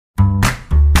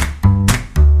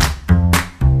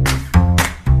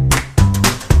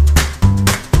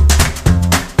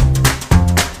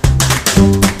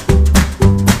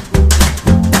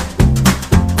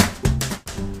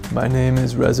My name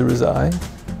is Reza Rezai.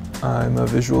 I'm a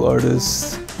visual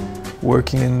artist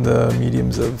working in the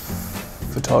mediums of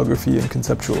photography and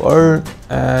conceptual art,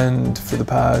 and for the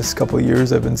past couple of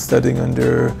years I've been studying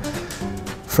under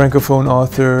Francophone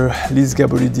author Lise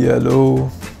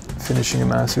Diallo, finishing a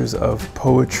Master's of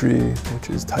Poetry, which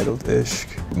is titled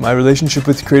Ishq. My relationship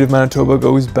with Creative Manitoba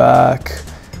goes back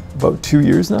about 2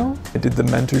 years now. I did the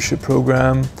mentorship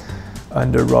program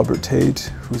under Robert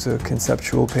Tate, who's a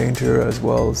conceptual painter as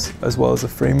well as a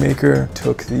frame maker.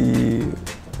 Took the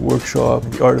workshop,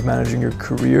 The Art of Managing Your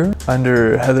Career,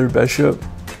 under Heather Bishop,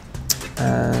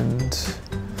 and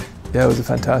yeah, it was a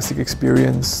fantastic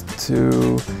experience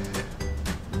to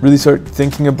really start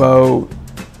thinking about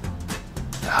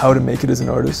how to make it as an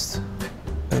artist,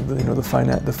 and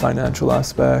the financial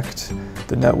aspect,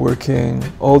 the networking,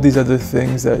 all these other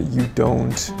things that you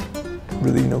don't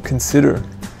really consider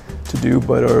to do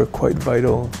but are quite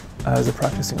vital as a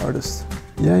practicing artist.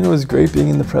 Yeah, it was great being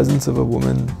in the presence of a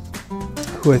woman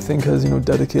who I think has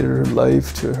dedicated her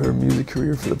life to her music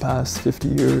career for the past 50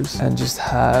 years and just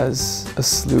has a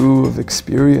slew of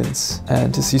experience,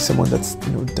 and to see someone that's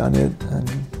done it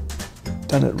and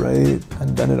done it right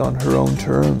and done it on her own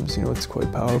terms, it's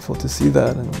quite powerful to see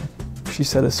that. And she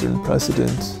set a certain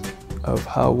precedent of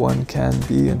how one can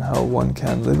be and how one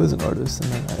can live as an artist,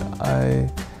 and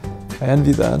I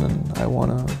envy that, and I want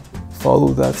to follow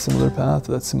that similar path,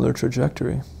 that similar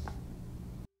trajectory.